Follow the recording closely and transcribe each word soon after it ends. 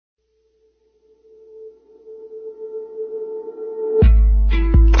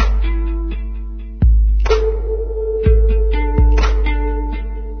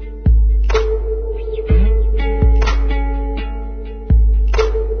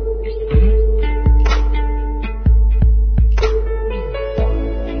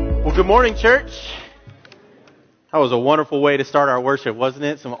Good morning, church. That was a wonderful way to start our worship, wasn't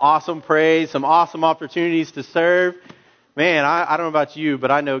it? Some awesome praise, some awesome opportunities to serve. Man, I don't know about you, but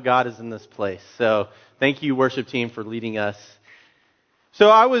I know God is in this place. So thank you, worship team, for leading us. So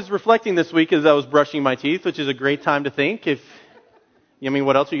I was reflecting this week as I was brushing my teeth, which is a great time to think.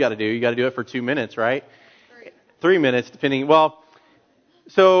 What else you got to do? You got to do it for 2 minutes, right? 3 minutes, depending.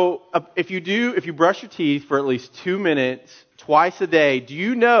 So if you brush your teeth for at least 2 minutes twice a day, do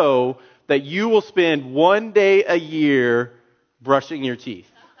you know that you will spend 1 day a year brushing your teeth?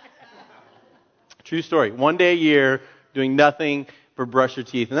 True story. 1 day a year doing nothing but brush your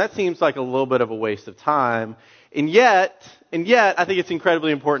teeth. And that seems like a little bit of a waste of time. And yet, I think it's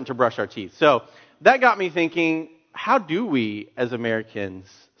incredibly important to brush our teeth. So that got me thinking, how do we as Americans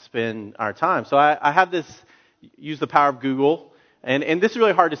spend our time? So I have use the power of Google. And this is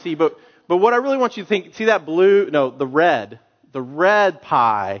really hard to see, but what I really want you to think, see that the red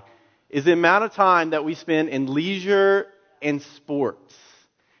pie is the amount of time that we spend in leisure and sports.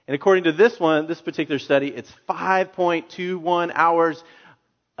 And according to this particular study, it's 5.21 hours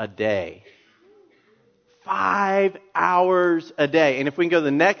a day. 5 hours a day. And if we can go to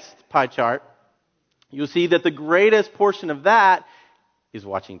the next pie chart, you'll see that the greatest portion of that is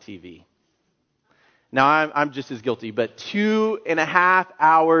watching TV. Now, I'm just as guilty, but 2.5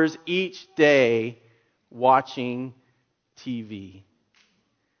 hours each day watching TV.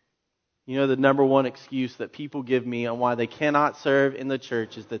 You know, the number one excuse that people give me on why they cannot serve in the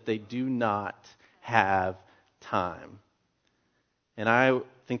church is that they do not have time. And I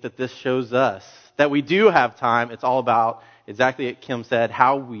think that this shows us that we do have time. It's all about, exactly what Kim said,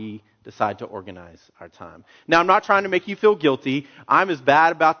 how we decide to organize our time. Now, I'm not trying to make you feel guilty. I'm as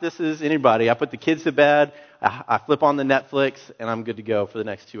bad about this as anybody. I put the kids to bed, I flip on the Netflix, and I'm good to go for the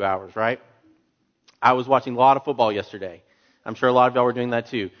next 2 hours, right? I was watching a lot of football yesterday. I'm sure a lot of y'all were doing that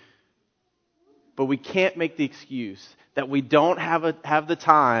too. But we can't make the excuse that we don't have the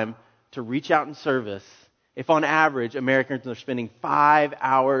time to reach out in service if on average Americans are spending 5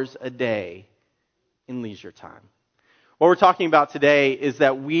 hours a day in leisure time. What we're talking about today is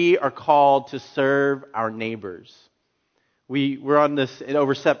that we are called to serve our neighbors. We're on this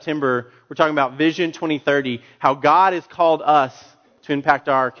over September. We're talking about Vision 2030, how God has called us to impact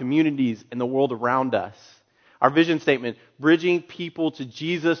our communities and the world around us. Our vision statement, bridging people to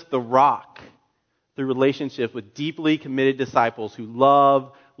Jesus the Rock through relationship with deeply committed disciples who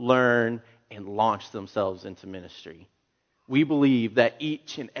love, learn, and launch themselves into ministry. We believe that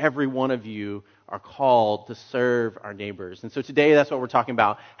each and every one of you are called to serve our neighbors. And so today that's what we're talking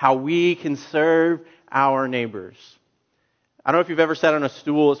about, how we can serve our neighbors. I don't know if you've ever sat on a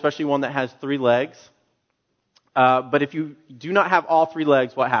stool, especially one that has 3 legs. But if you do not have all 3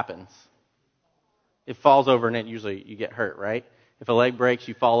 legs, what happens? It falls over and usually you get hurt, right? If a leg breaks,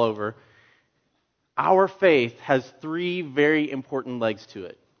 you fall over. Our faith has 3 very important legs to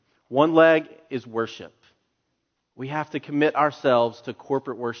it. One leg is worship. We have to commit ourselves to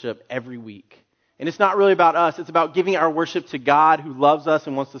corporate worship every week. And it's not really about us. It's about giving our worship to God who loves us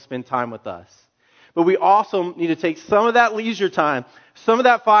and wants to spend time with us. But we also need to take some of that leisure time, some of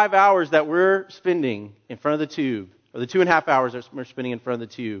that 5 hours that we're spending in front of the tube, or the 2.5 hours that we're spending in front of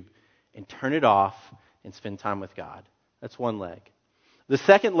the tube, and turn it off and spend time with God. That's one leg. The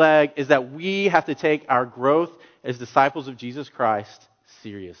second leg is that we have to take our growth as disciples of Jesus Christ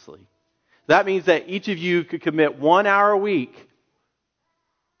seriously. That means that each of you could commit 1 hour a week,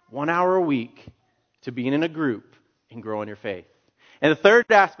 to being in a group and growing your faith. And the third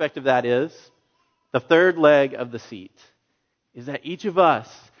aspect of that is, the third leg of the seat, is that each of us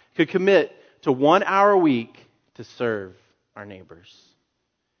could commit to 1 hour a week to serve our neighbors.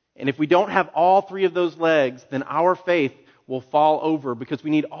 And if we don't have all 3 of those legs, then our faith will fall over because we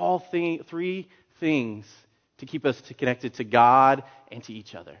need all 3 things to keep us connected to God and to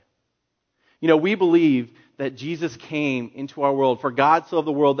each other. You know, we believe that Jesus came into our world. For God so loved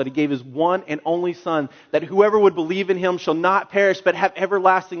the world that He gave His one and only Son, that whoever would believe in Him shall not perish but have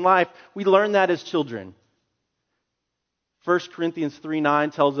everlasting life. We learn that as children. 1 Corinthians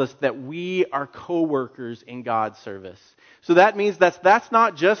 3:9 tells us that we are co-workers in God's service. So that means that's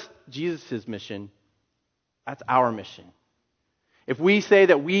not just Jesus' mission. That's our mission. If we say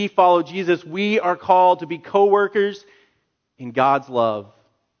that we follow Jesus, we are called to be co-workers in God's love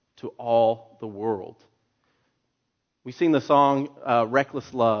to all the world. We sing the song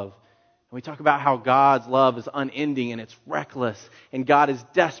Reckless Love, and we talk about how God's love is unending and it's reckless, and God is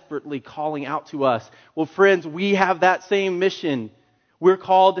desperately calling out to us. Well, friends, we have that same mission. We're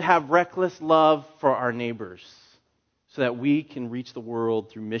called to have reckless love for our neighbors so that we can reach the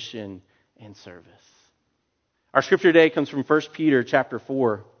world through mission and service. Our scripture today comes from 1 Peter chapter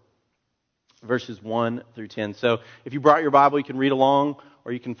 4. verses 1 through 10. So if you brought your Bible, you can read along,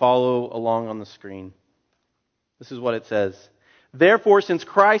 or you can follow along on the screen. This is what it says. Therefore, since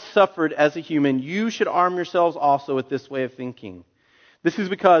Christ suffered as a human, you should arm yourselves also with this way of thinking. This is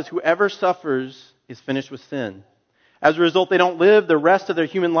because whoever suffers is finished with sin. As a result, they don't live the rest of their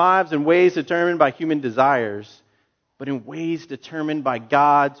human lives in ways determined by human desires, but in ways determined by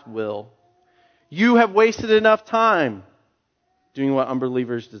God's will. You have wasted enough time doing what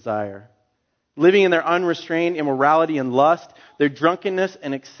unbelievers desire, living in their unrestrained immorality and lust, their drunkenness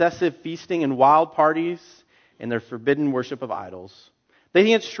and excessive feasting and wild parties, and their forbidden worship of idols. They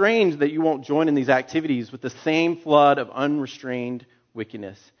think it's strange that you won't join in these activities with the same flood of unrestrained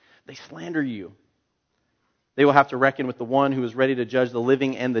wickedness. They slander you. They will have to reckon with the one who is ready to judge the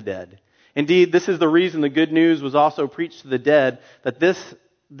living and the dead. Indeed, this is the reason the good news was also preached to the dead, that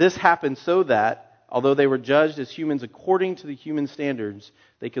this happened so that, although they were judged as humans according to the human standards,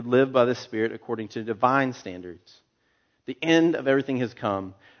 they could live by the Spirit according to divine standards. The end of everything has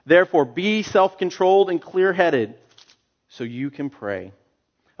come. Therefore, be self-controlled and clear-headed so you can pray.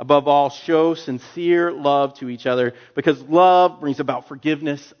 Above all, show sincere love to each other, because love brings about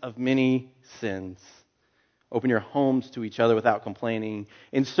forgiveness of many sins. Open your homes to each other without complaining,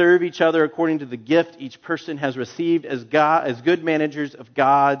 and serve each other according to the gift each person has received as good managers of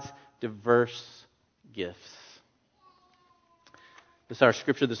God's diverse gifts. This is our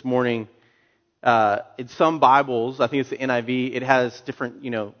scripture this morning. In some Bibles, I think it's the NIV, it has different,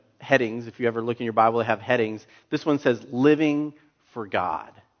 headings. If you ever look in your Bible, they have headings. This one says, living for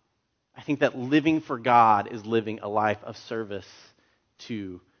God. I think that living for God is living a life of service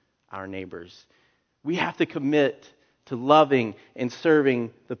to our neighbors. We have to commit to loving and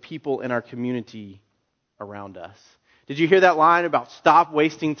serving the people in our community around us. Did you hear that line about stop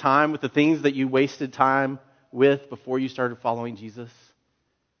wasting time with the things that you wasted time with before you started following Jesus?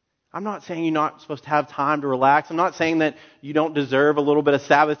 I'm not saying you're not supposed to have time to relax. I'm not saying that you don't deserve a little bit of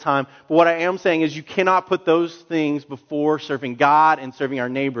Sabbath time. But what I am saying is you cannot put those things before serving God and serving our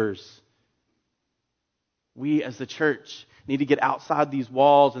neighbors. We as the church need to get outside these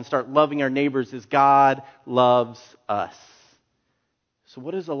walls and start loving our neighbors as God loves us. So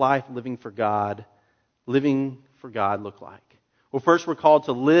what does a life living for God look like? Well, first we're called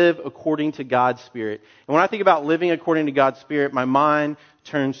to live according to God's Spirit. And when I think about living according to God's Spirit, my mind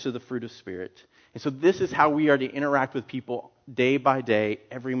turns to the fruit of Spirit. And so this is how we are to interact with people day by day,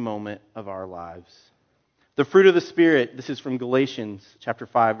 every moment of our lives. The fruit of the Spirit, this is from Galatians chapter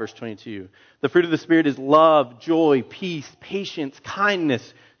 5, verse 22. The fruit of the Spirit is love, joy, peace, patience,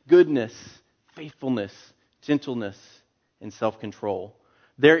 kindness, goodness, faithfulness, gentleness, and self-control.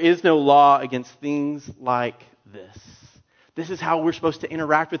 There is no law against things like this. This is how we're supposed to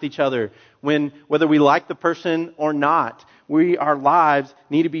interact with each other. Whether we like the person or not, our lives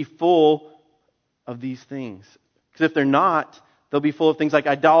need to be full of these things. Because if they're not, they'll be full of things like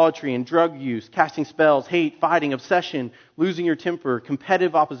idolatry and drug use, casting spells, hate, fighting, obsession, losing your temper,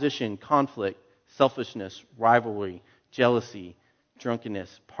 competitive opposition, conflict, selfishness, rivalry, jealousy,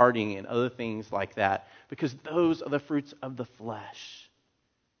 drunkenness, partying, and other things like that. Because those are the fruits of the flesh.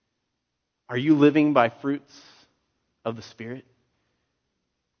 Are you living by fruits of the Spirit?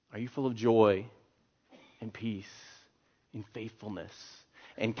 Are you full of joy and peace and faithfulness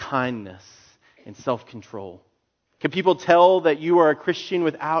and kindness and self-control? Can people tell that you are a Christian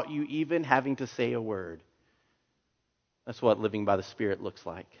without you even having to say a word? That's what living by the Spirit looks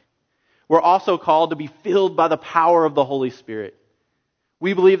like. We're also called to be filled by the power of the Holy Spirit.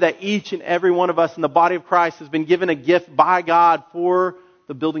 We believe that each and every one of us in the body of Christ has been given a gift by God for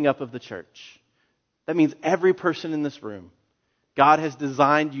the building up of the church. That means every person in this room. God has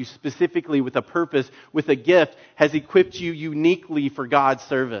designed you specifically with a purpose, with a gift, has equipped you uniquely for God's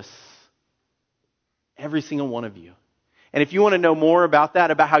service. Every single one of you. And if you want to know more about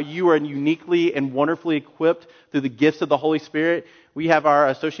that, about how you are uniquely and wonderfully equipped through the gifts of the Holy Spirit, we have our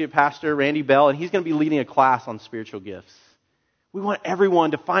associate pastor, Randy Bell, and he's going to be leading a class on spiritual gifts. We want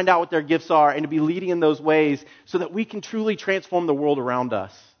everyone to find out what their gifts are and to be leading in those ways so that we can truly transform the world around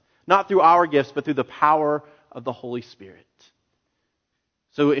us. Not through our gifts, but through the power of the Holy Spirit.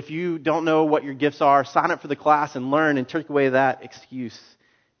 So if you don't know what your gifts are, sign up for the class and learn and take away that excuse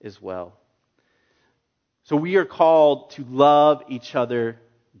as well. So we are called to love each other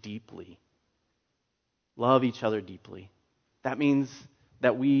deeply. Love each other deeply. That means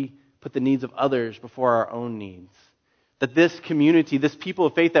that we put the needs of others before our own needs. That this community, this people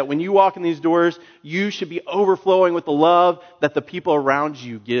of faith, that when you walk in these doors, you should be overflowing with the love that the people around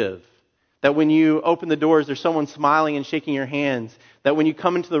you give. That when you open the doors, there's someone smiling and shaking your hands. That when you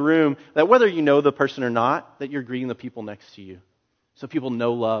come into the room, that whether you know the person or not, that you're greeting the people next to you. so people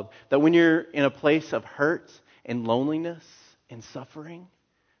know love. That when you're in a place of hurt and loneliness and suffering,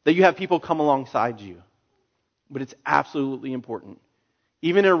 that you have people come alongside you. But it's absolutely important.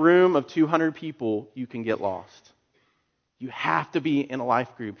 Even in a room of 200 people, you can get lost. You have to be in a life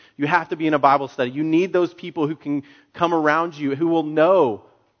group. You have to be in a Bible study. You need those people who can come around you, who will know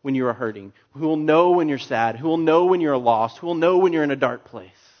when you are hurting, who will know when you're sad, who will know when you're lost, who will know when you're in a dark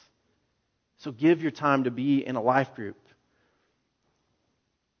place. So give your time to be in a life group.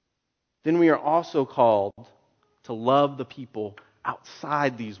 Then we are also called to love the people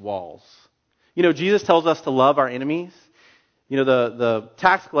outside these walls. You know, Jesus tells us to love our enemies. You know, the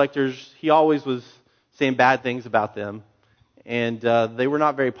tax collectors, he always was saying bad things about them. And they were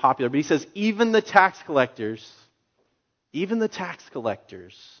not very popular. But he says, even the tax collectors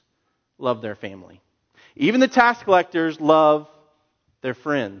love their family. Even the tax collectors love their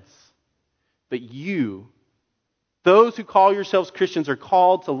friends. But you, those who call yourselves Christians, are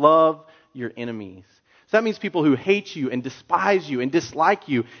called to love your enemies. So that means people who hate you and despise you and dislike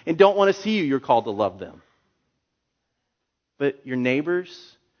you and don't want to see you, you're called to love them. But your neighbors,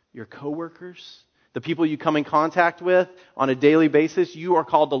 your coworkers, the people you come in contact with on a daily basis, you are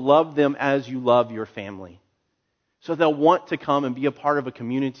called to love them as you love your family. So they'll want to come and be a part of a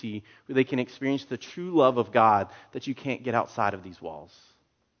community where they can experience the true love of God that you can't get outside of these walls.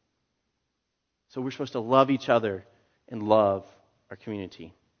 So we're supposed to love each other and love our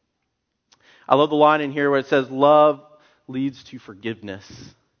community. I love the line in here where it says, love leads to forgiveness.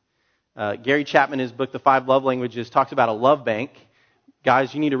 Gary Chapman, in his book, The 5 Love Languages, talks about a love bank.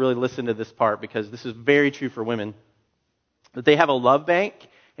 Guys, you need to really listen to this part because this is very true for women. That they have a love bank,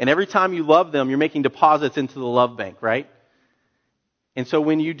 and every time you love them, you're making deposits into the love bank, right? And so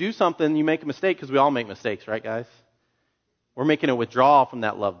when you do something, you make a mistake, because we all make mistakes, right, guys? We're making a withdrawal from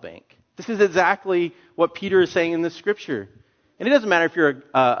that love bank. This is exactly what Peter is saying in this scripture. And it doesn't matter if you're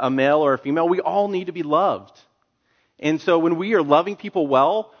a male or a female, we all need to be loved. And so when we are loving people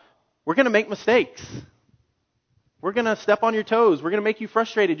well, we're going to make mistakes. We're going to step on your toes. We're going to make you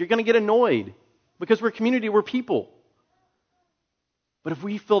frustrated. You're going to get annoyed because we're a community, we're people. But if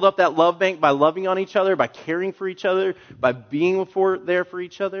we filled up that love bank by loving on each other, by caring for each other, by being there for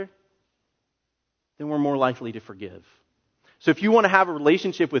each other, then we're more likely to forgive. So if you want to have a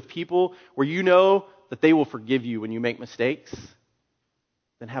relationship with people where you know that they will forgive you when you make mistakes,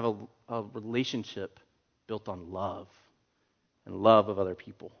 then have a relationship built on love and love of other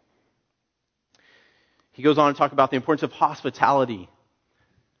people. He goes on to talk about the importance of hospitality.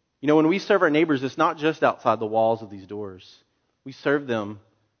 You know, when we serve our neighbors, it's not just outside the walls of these doors. We serve them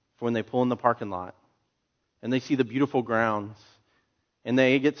for when they pull in the parking lot and they see the beautiful grounds and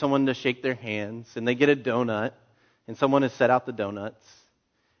they get someone to shake their hands and they get a donut and someone has set out the donuts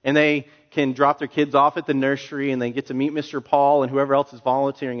and they can drop their kids off at the nursery and they get to meet Mr. Paul and whoever else is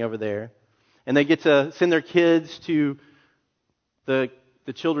volunteering over there. And they get to send their kids to the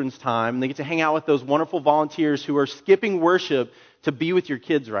children's time, and they get to hang out with those wonderful volunteers who are skipping worship to be with your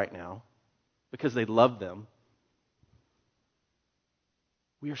kids right now because they love them.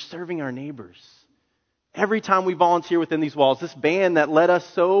 We are serving our neighbors. Every time we volunteer within these walls, this band that led us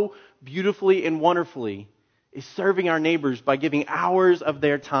so beautifully and wonderfully is serving our neighbors by giving hours of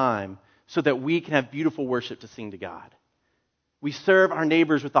their time so that we can have beautiful worship to sing to God. We serve our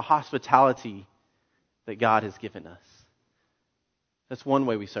neighbors with the hospitality that God has given us. That's one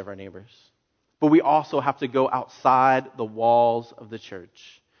way we serve our neighbors. But we also have to go outside the walls of the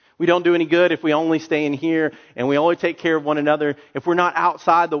church. We don't do any good if we only stay in here and we only take care of one another if we're not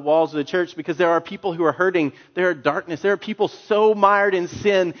outside the walls of the church, because there are people who are hurting. There are darkness. There are people so mired in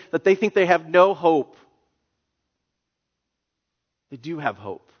sin that they think they have no hope. They do have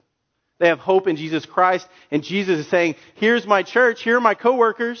hope. They have hope in Jesus Christ, and Jesus is saying, here's my church, here are my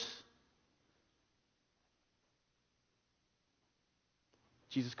coworkers.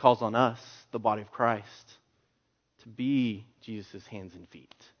 Jesus calls on us, the body of Christ, to be Jesus' hands and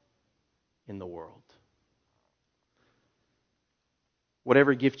feet in the world.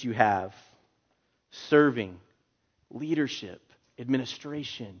 Whatever gift you have, serving, leadership,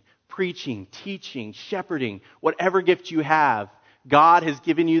 administration, preaching, teaching, shepherding, whatever gift you have, God has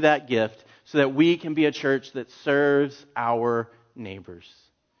given you that gift so that we can be a church that serves our neighbors.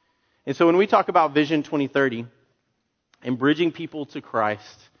 And so when we talk about Vision 2030 and bridging people to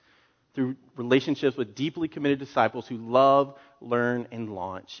Christ through relationships with deeply committed disciples who love, learn, and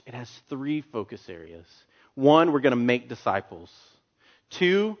launch, it has 3 focus areas. 1, we're going to make disciples.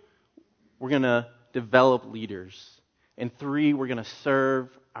 2, we're going to develop leaders. And 3, we're going to serve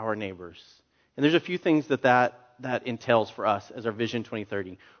our neighbors. And there's a few things that entails for us as our Vision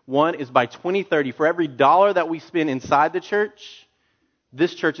 2030. 1 is by 2030, for every dollar that we spend inside the church,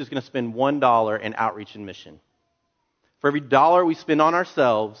 this church is going to spend $1 in outreach and mission. For every dollar we spend on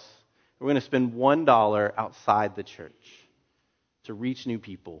ourselves, we're going to spend $1 outside the church to reach new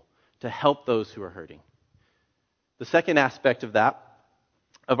people, to help those who are hurting. The second aspect of that,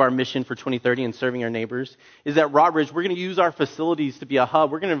 of our mission for 2030 and serving our neighbors, is that Rodbridge, we're going to use our facilities to be a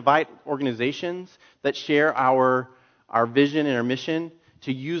hub. We're going to invite organizations that share our vision and our mission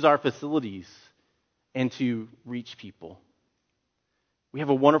to use our facilities and to reach people. We have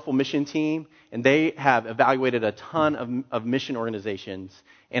a wonderful mission team, and they have evaluated a ton of mission organizations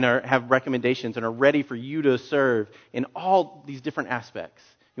and have recommendations and are ready for you to serve in all these different aspects.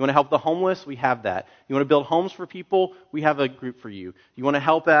 You want to help the homeless? We have that. You want to build homes for people? We have a group for you. You want to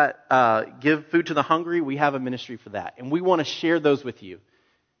help give food to the hungry? We have a ministry for that. And we want to share those with you.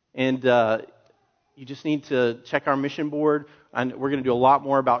 And you just need to check our mission board, and we're going to do a lot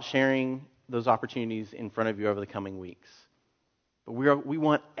more about sharing those opportunities in front of you over the coming weeks. But we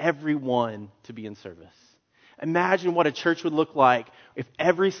want everyone to be in service. Imagine what a church would look like if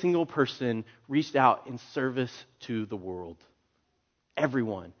every single person reached out in service to the world.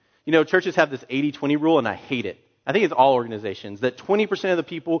 Everyone. You know, churches have this 80-20 rule, and I hate it. I think it's all organizations, that 20% of the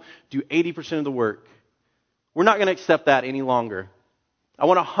people do 80% of the work. We're not going to accept that any longer. I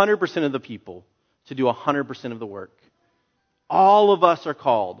want 100% of the people to do 100% of the work. All of us are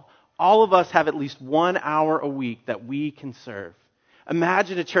called. All of us have at least 1 hour a week that we can serve.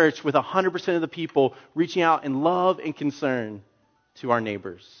 Imagine a church with 100% of the people reaching out in love and concern to our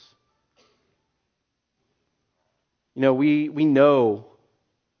neighbors. You know, we know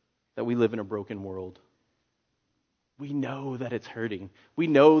that we live in a broken world. We know that it's hurting. We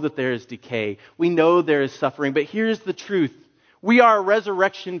know that there is decay. We know there is suffering. But here's the truth. We are a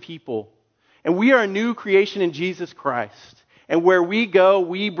resurrection people. And we are a new creation in Jesus Christ. And where we go,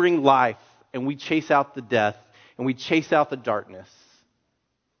 we bring life. And we chase out the death. And we chase out the darkness.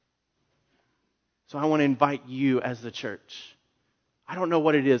 So I want to invite you as the church. I don't know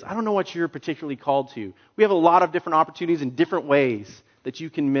what it is. I don't know what you're particularly called to. We have a lot of different opportunities in different ways that you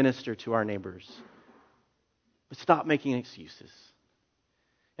can minister to our neighbors. But stop making excuses.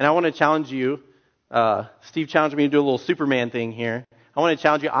 And I want to challenge you. Steve challenged me to do a little Superman thing here. I want to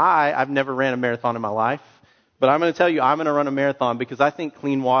challenge you. I've never ran a marathon in my life. But I'm going to tell you, I'm going to run a marathon because I think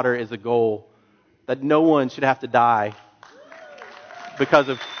clean water is a goal that no one should have to die because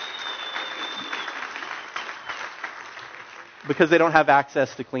they don't have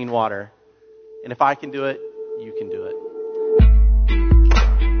access to clean water. And if I can do it, you can do it.